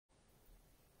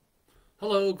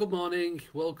Hello, good morning.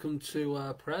 Welcome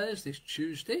to prayers this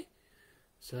Tuesday.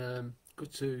 It's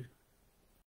good to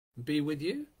be with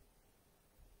you.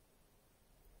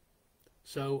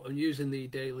 So I'm using the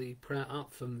daily prayer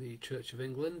app from the Church of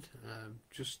England.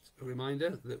 Just a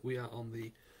reminder that we are on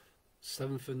the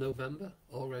 7th of November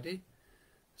already.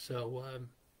 So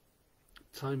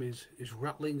time is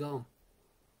rattling on.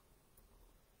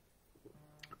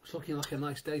 It's looking like a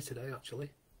nice day today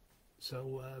actually.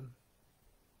 So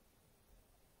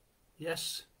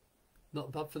yes,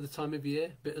 not bad for the time of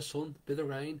year, bit of sun, bit of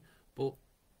rain, but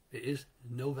it is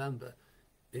November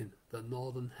in the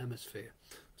Northern Hemisphere.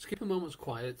 Let's keep a moment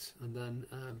quiet and then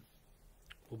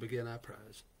we'll begin our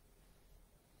prayers.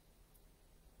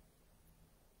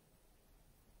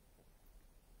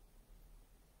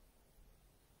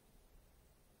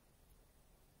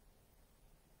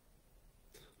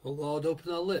 O Lord,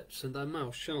 open our lips and our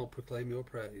mouth shall proclaim your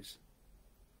praise.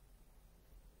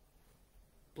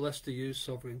 Blessed are you,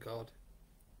 sovereign God,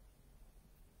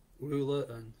 ruler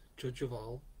and judge of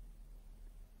all.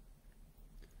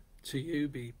 To you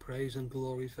be praise and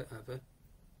glory forever.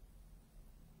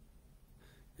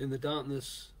 In the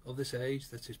darkness of this age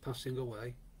that is passing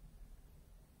away,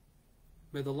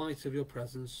 may the light of your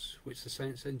presence, which the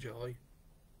saints enjoy,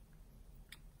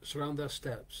 surround our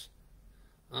steps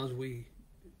as we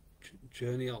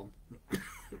journey on.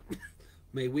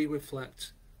 May we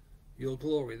reflect your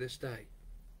glory this day,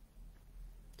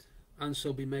 and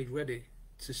so be made ready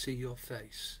to see your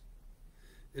face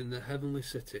in the heavenly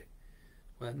city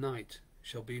where night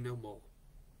shall be no more.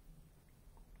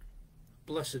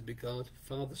 Blessed be God,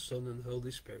 Father, Son and Holy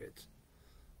Spirit.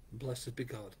 Blessed be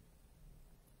God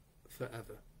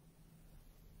forever.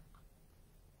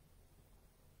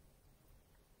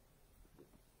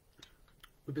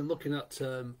 We've been looking at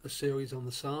a series on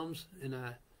the Psalms in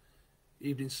our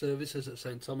evening services at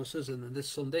St Thomas's, and then this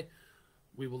Sunday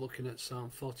we were looking at Psalm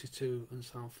 42 and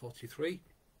Psalm 43.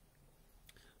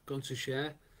 Going to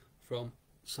share from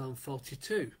Psalm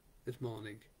 42 this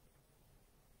morning.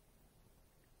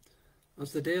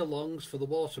 As the deer longs for the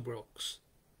water brooks,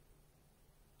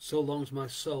 so longs my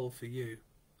soul for you,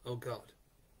 O God.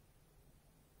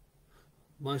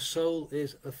 My soul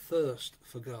is athirst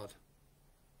for God,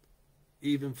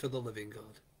 even for the living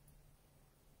God.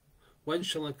 When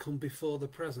shall I come before the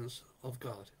presence of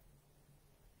God?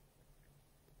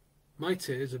 My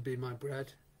tears have been my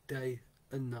bread day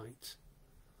and night,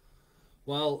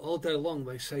 while all day long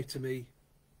they say to me,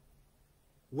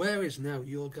 where is now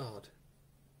your God?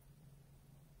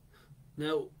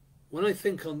 Now, when I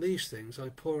think on these things, I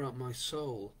pour out my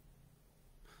soul,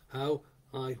 how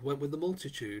I went with the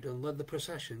multitude and led the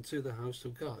procession to the house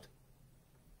of God,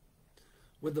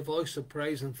 with the voice of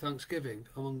praise and thanksgiving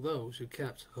among those who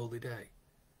kept holy day.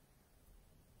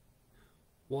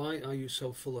 Why are you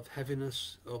so full of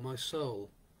heaviness, O my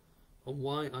soul, and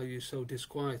why are you so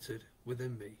disquieted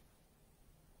within me?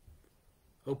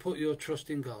 O put your trust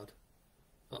in God,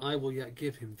 for I will yet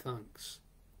give him thanks,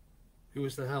 who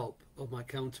is the help of my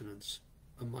countenance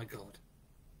and my God.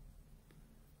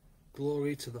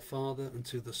 Glory to the Father, and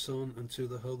to the Son, and to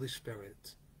the Holy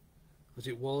Spirit, as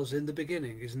it was in the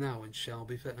beginning, is now, and shall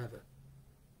be forever.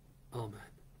 Amen.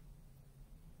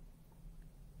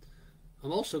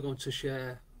 I'm also going to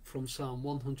share from Psalm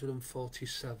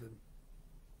 147.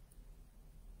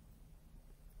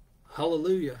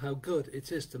 Hallelujah, how good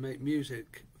it is to make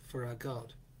music for our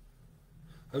God.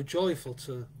 How joyful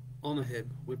to honour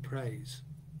him with praise.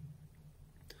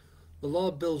 The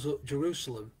Lord builds up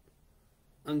Jerusalem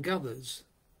and gathers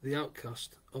the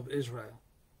outcast of Israel.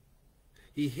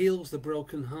 He heals the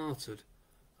broken-hearted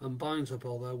and binds up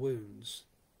all their wounds.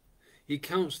 He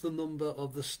counts the number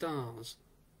of the stars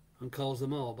and calls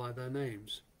them all by their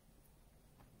names.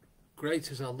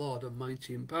 Great is our Lord and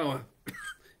mighty in power.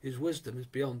 His wisdom is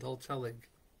beyond all telling.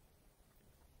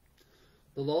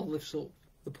 The Lord lifts up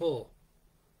the poor,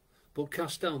 but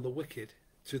casts down the wicked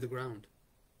to the ground.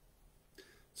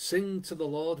 Sing to the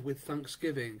Lord with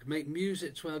thanksgiving. Make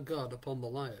music to our God upon the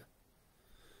lyre.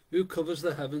 Who covers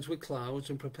the heavens with clouds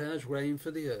and prepares rain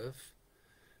for the earth,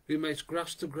 who makes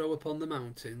grass to grow upon the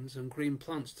mountains and green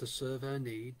plants to serve our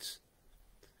needs.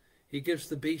 He gives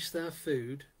the beasts their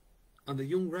food and the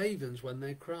young ravens when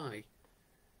they cry.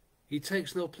 He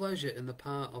takes no pleasure in the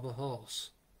power of a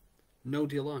horse, no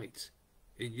delight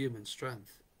in human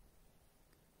strength.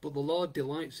 But the Lord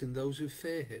delights in those who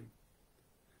fear him,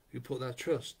 who put their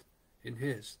trust in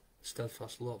his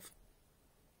steadfast love.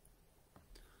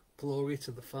 Glory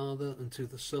to the Father, and to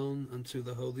the Son, and to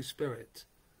the Holy Spirit,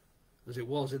 as it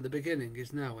was in the beginning,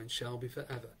 is now, and shall be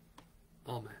forever.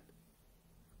 Amen.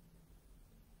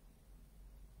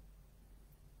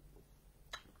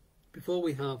 Before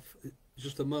we have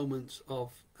just a moment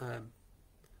of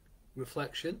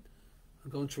reflection,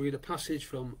 I'm going to read a passage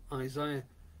from Isaiah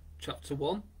chapter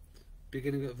 1,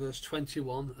 beginning at verse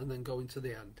 21 and then going to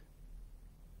the end.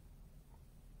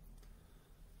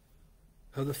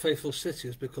 How the faithful city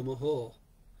has become a whore,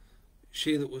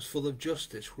 she that was full of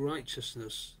justice,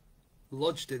 righteousness,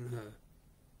 lodged in her,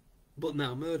 but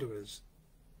now murderers.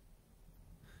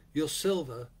 Your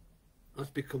silver has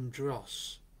become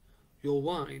dross, your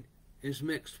wine is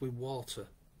mixed with water.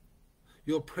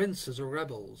 Your princes are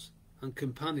rebels and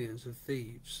companions of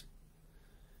thieves.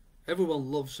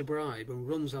 Everyone loves a bribe and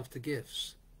runs after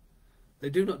gifts.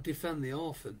 They do not defend the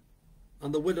orphan,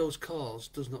 and the widow's cause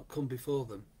does not come before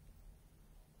them.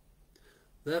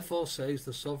 Therefore says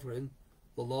the Sovereign,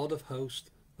 the Lord of hosts,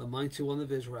 the Mighty One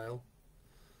of Israel,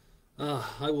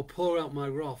 I will pour out my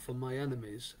wrath on my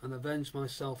enemies and avenge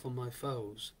myself on my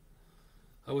foes.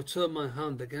 I will turn my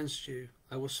hand against you.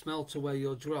 I will smelt away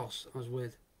your dross as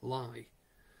with lye.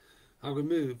 I will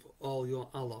remove all your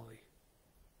alloy.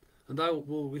 And I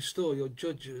will restore your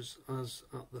judges as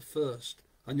at the first,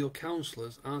 and your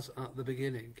counsellors as at the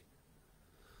beginning.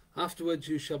 Afterwards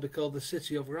you shall be called the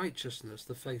city of righteousness,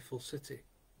 the faithful city.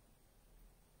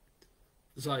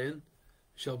 Zion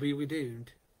shall be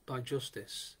redeemed by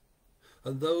justice,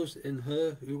 and those in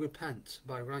her who repent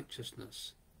by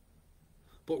righteousness.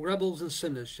 But rebels and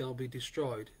sinners shall be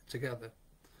destroyed together,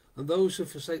 and those who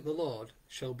forsake the Lord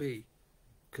shall be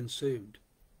consumed.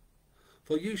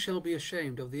 For you shall be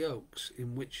ashamed of the oaks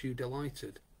in which you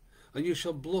delighted, and you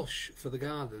shall blush for the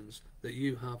gardens that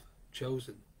you have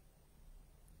chosen.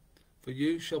 For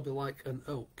you shall be like an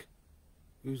oak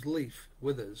whose leaf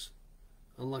withers,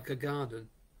 and like a garden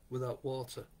without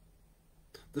water.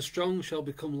 The strong shall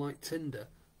become like tinder,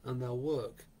 and their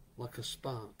work like a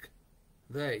spark.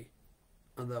 They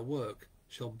and their work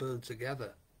shall burn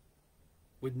together,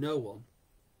 with no one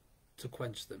to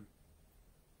quench them.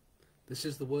 This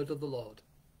is the word of the Lord.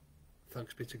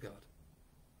 Thanks be to God.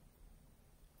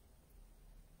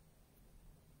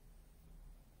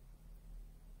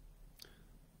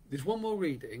 There's one more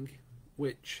reading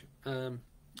which I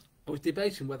was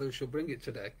debating whether I should bring it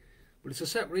today, but it's a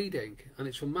set reading, and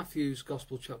it's from Matthew's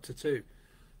Gospel chapter 2.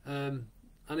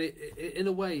 And in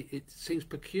a way it seems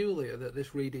peculiar that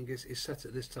this reading is set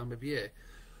at this time of year,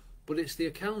 but it's the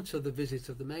account of the visit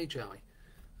of the Magi.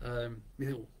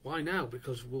 Why now?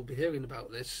 Because we'll be hearing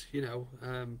about this, in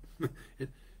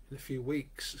a few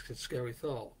weeks. It's a scary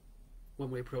thought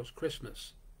when we approach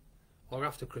Christmas, or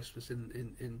after Christmas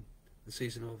in the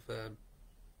season of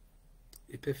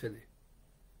Epiphany.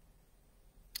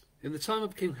 In the time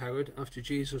of King Herod, after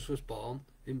Jesus was born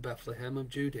in Bethlehem of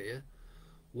Judea,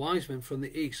 wise men from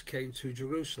the east came to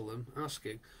Jerusalem,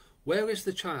 asking, "Where is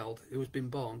the child who has been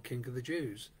born King of the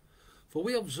Jews? For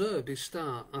we observed his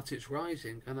star at its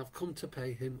rising, and have come to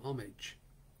pay him homage."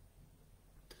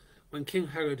 When King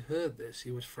Herod heard this, he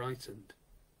was frightened,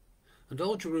 and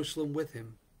all Jerusalem with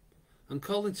him. And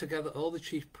calling together all the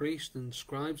chief priests and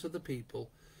scribes of the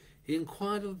people, he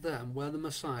inquired of them where the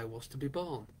Messiah was to be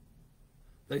born.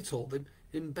 They told him,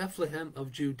 "In Bethlehem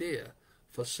of Judea,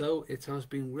 for so it has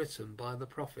been written by the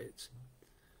prophet.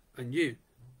 And you,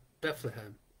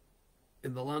 Bethlehem,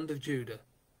 in the land of Judah,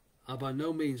 are by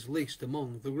no means least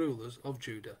among the rulers of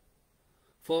Judah.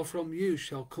 For from you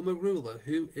shall come a ruler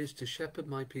who is to shepherd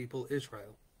my people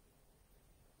Israel."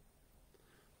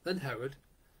 Then Herod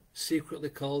secretly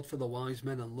called for the wise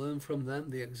men and learned from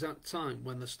them the exact time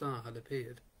when the star had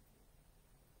appeared.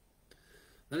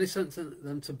 Then he sent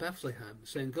them to Bethlehem,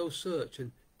 saying, "Go search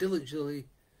and diligently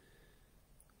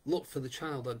look for the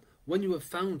child, and when you have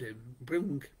found him,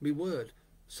 bring me word,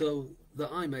 so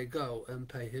that I may go and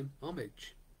pay him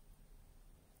homage."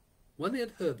 When they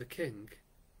had heard the king,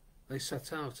 they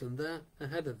set out, and there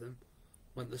ahead of them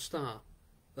went the star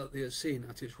that they had seen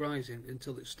at its rising,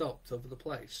 until it stopped over the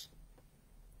place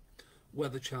where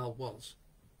the child was.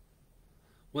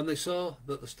 When they saw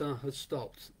that the star had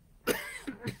stopped,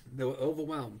 they were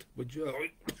overwhelmed with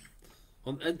joy.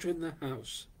 On entering the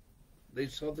house, they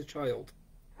saw the child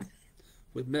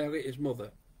with Mary his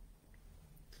mother,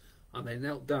 and they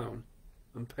knelt down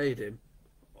and paid him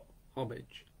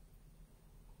homage.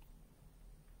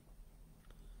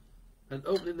 And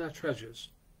opening their treasures,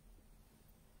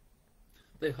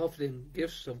 they offered him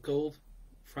gifts of gold,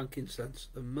 frankincense,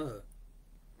 and myrrh.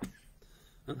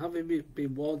 And having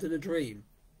been warned in a dream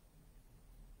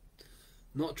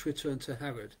not to return to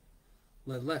Herod,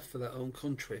 they left for their own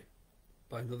country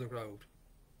by another road.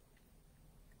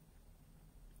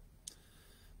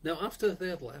 Now after they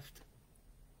had left,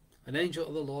 an angel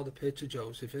of the Lord appeared to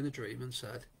Joseph in a dream and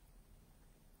said,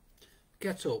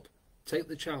 "Get up Take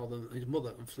the child and his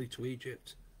mother and flee to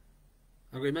Egypt,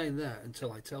 and remain there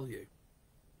until I tell you.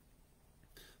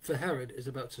 For Herod is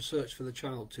about to search for the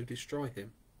child to destroy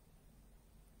him.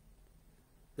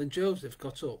 Then Joseph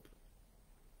got up,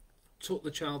 took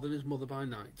the child and his mother by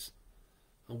night,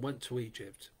 and went to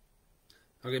Egypt,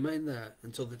 and remained there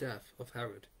until the death of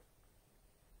Herod.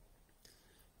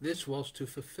 This was to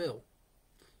fulfill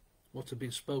what had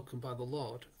been spoken by the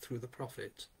Lord through the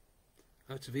prophet.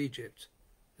 Out of Egypt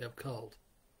they have called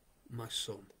my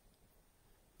son.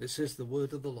 This is the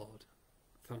word of the Lord.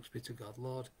 Thanks be to God.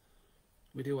 Lord,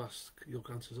 we do ask you'll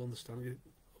grant us understanding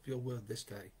of your word this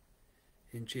day.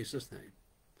 In Jesus' name,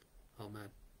 amen.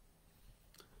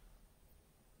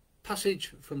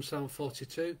 Passage from Psalm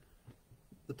 42.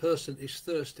 The person is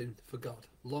thirsting for God,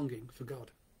 longing for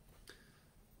God.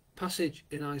 Passage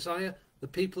in Isaiah. The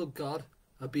people of God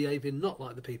are behaving not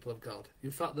like the people of God.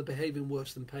 In fact, they're behaving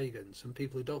worse than pagans and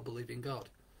people who don't believe in God.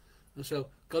 And so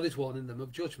God is warning them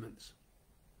of judgments.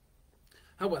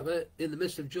 However, in the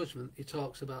midst of judgment, he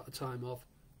talks about a time of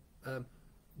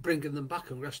bringing them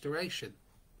back and restoration.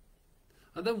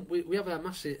 And then we have our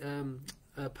massive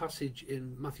passage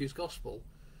in Matthew's Gospel,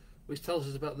 which tells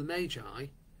us about the Magi,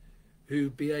 who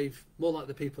behave more like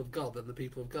the people of God than the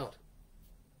people of God.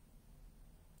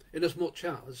 Inasmuch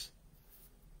as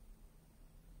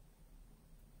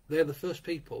they are the first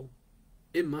people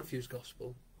in Matthew's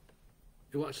Gospel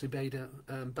who actually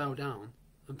bow down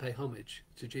and pay homage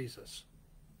to Jesus.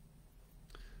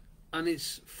 And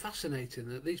it's fascinating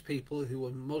that these people who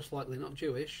were most likely not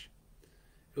Jewish,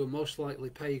 who are most likely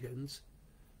pagans,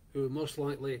 who are most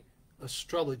likely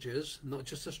astrologers, not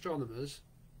just astronomers,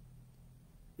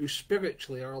 who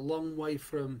spiritually are a long way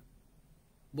from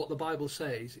what the Bible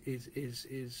says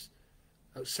is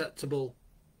acceptable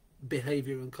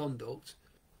behaviour and conduct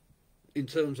in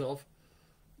terms of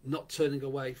not turning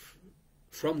away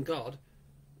from God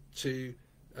to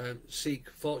seek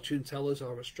fortune tellers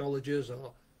or astrologers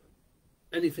or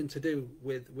anything to do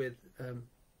with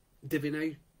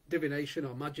divination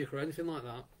or magic or anything like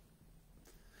that.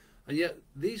 And yet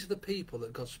these are the people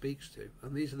that God speaks to,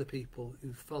 and these are the people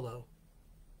who follow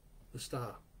the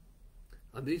star,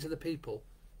 and these are the people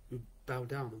who bow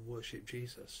down and worship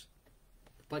Jesus.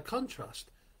 By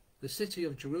contrast, the city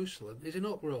of Jerusalem is in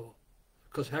uproar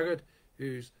because Herod,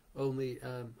 who's only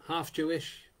half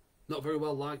Jewish, not very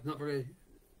well liked, not very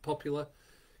popular,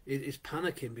 is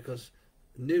panicking because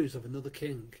news of another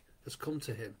king has come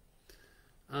to him.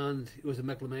 And he was a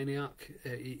megalomaniac,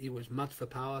 he was mad for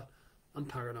power and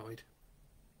paranoid.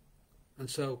 And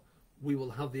so we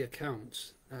will have the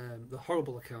account, the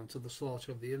horrible account of the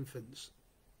slaughter of the infants.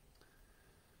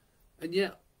 And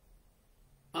yet,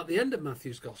 at the end of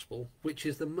Matthew's Gospel, which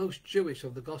is the most Jewish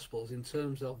of the Gospels in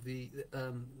terms of the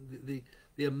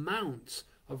amount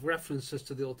of references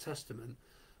to the Old Testament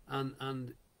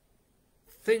and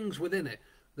things within it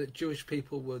that Jewish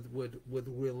people would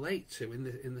relate to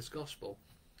in this Gospel,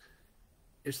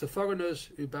 it's the foreigners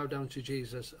who bow down to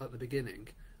Jesus at the beginning,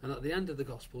 and at the end of the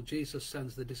Gospel, Jesus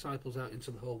sends the disciples out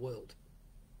into the whole world,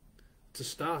 to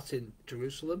start in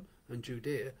Jerusalem and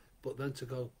Judea, but then to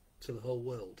go to the whole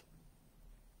world.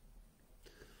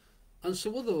 And so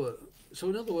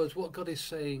in other words, what God is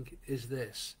saying is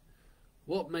this: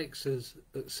 what makes us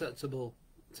acceptable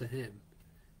to him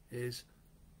is,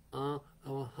 are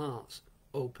our hearts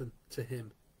open to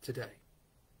him today?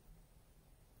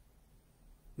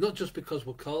 Not just because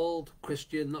we're called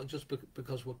Christian, not just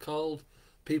because we're called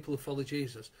people who follow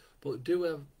Jesus, but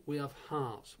we have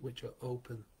hearts which are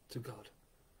open to God?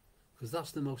 Because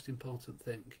that's the most important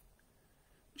thing.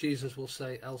 Jesus will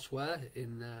say elsewhere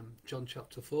in John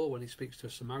chapter 4, when he speaks to a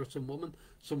Samaritan woman,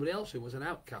 somebody else who was an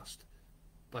outcast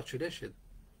by tradition,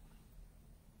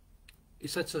 he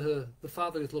said to her, the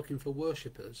Father is looking for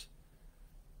worshippers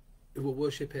who will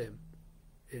worship him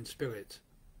in spirit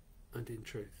and in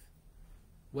truth.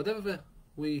 Whatever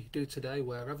we do today,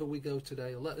 wherever we go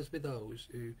today, let us be those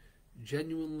who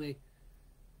genuinely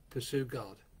pursue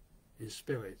God in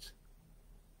spirit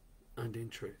and in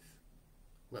truth.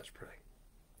 Let's pray.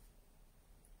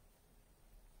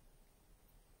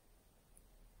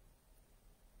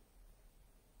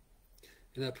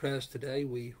 In our prayers today,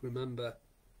 we remember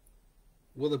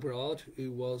Willibrord,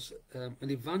 who was an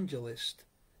evangelist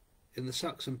in the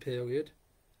Saxon period,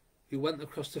 who went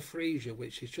across to Frisia,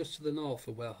 which is just to the north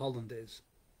of where Holland is.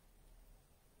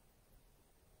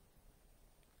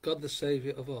 God, the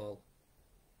Saviour of all,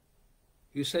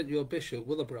 you sent your bishop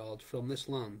Willibrord from this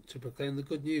land to proclaim the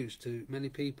good news to many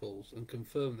peoples and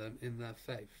confirm them in their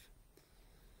faith.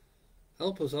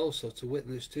 Help us also to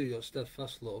witness to your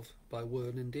steadfast love by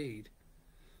word and deed,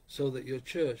 so that your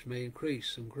church may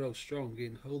increase and grow strong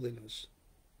in holiness.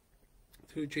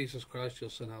 Through Jesus Christ, your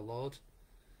Son, our Lord,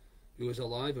 who is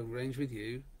alive and reigns with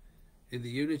you, in the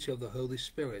unity of the Holy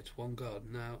Spirit, one God,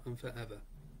 now and forever.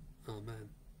 Amen.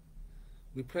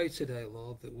 We pray today,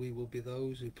 Lord, that we will be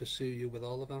those who pursue you with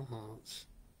all of our hearts,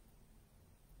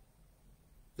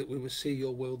 that we will see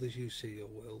your world as you see your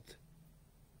world,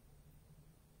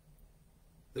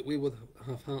 that we would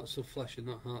have hearts of flesh and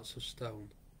not hearts of stone,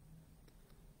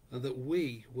 and that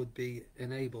we would be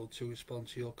enabled to respond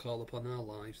to your call upon our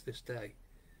lives this day.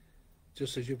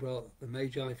 Just as you brought the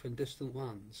Magi from distant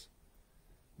lands,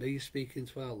 may you speak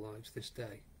into our lives this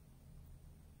day.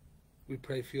 We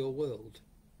pray for your world,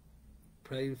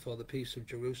 praying for the peace of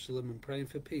Jerusalem and praying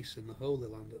for peace in the Holy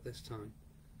Land at this time,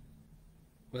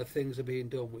 where things are being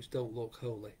done which don't look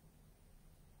holy.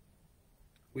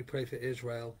 We pray for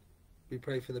Israel. We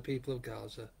pray for the people of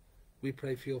Gaza. We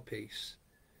pray for your peace.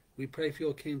 We pray for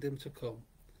your kingdom to come,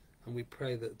 and we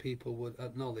pray that people would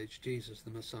acknowledge Jesus the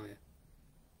Messiah.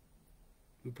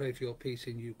 We pray for your peace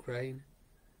in Ukraine,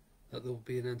 that there will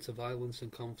be an end to violence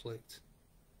and conflict,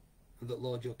 and that,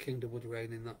 Lord, your kingdom would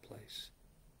reign in that place.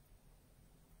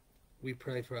 We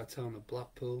pray for our town of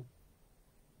Blackpool,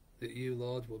 that you,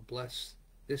 Lord, would bless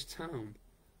this town,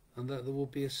 and that there will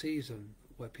be a season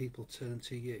where people turn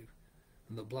to you,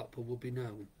 and that Blackpool will be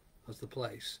known as the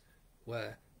place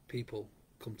where people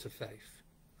come to faith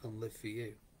and live for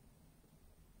you.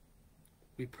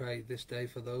 We pray this day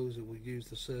for those who will use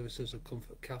the services of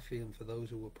Comfort Cafe and for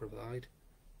those who will provide.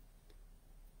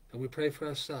 And we pray for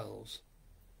ourselves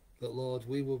that, Lord,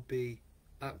 we will be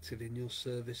active in your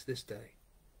service this day.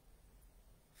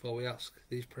 For we ask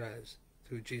these prayers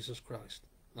through Jesus Christ,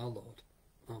 our Lord.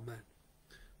 Amen.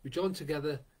 We join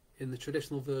together in the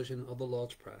traditional version of the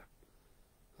Lord's Prayer.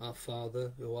 Our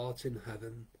Father, who art in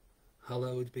heaven,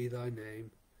 hallowed be thy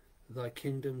name. Thy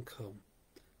kingdom come.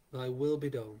 Thy will be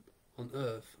done on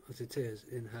earth as it is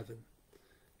in heaven.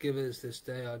 Give us this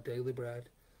day our daily bread,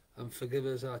 and forgive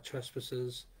us our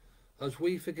trespasses, as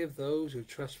we forgive those who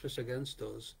trespass against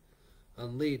us.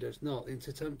 And lead us not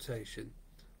into temptation,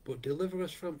 but deliver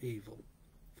us from evil.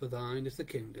 For thine is the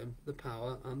kingdom, the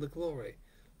power, and the glory,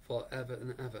 for ever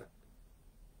and ever.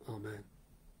 Amen.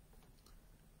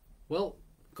 Well,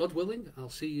 God willing, I'll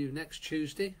see you next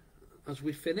Tuesday as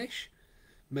we finish.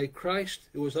 May Christ,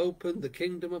 who has opened the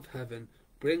kingdom of heaven,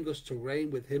 bring us to reign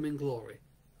with him in glory.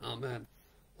 Amen.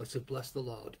 Let us bless the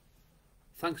Lord.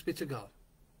 Thanks be to God.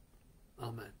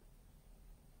 Amen.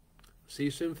 See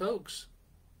you soon, folks.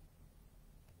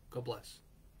 God bless.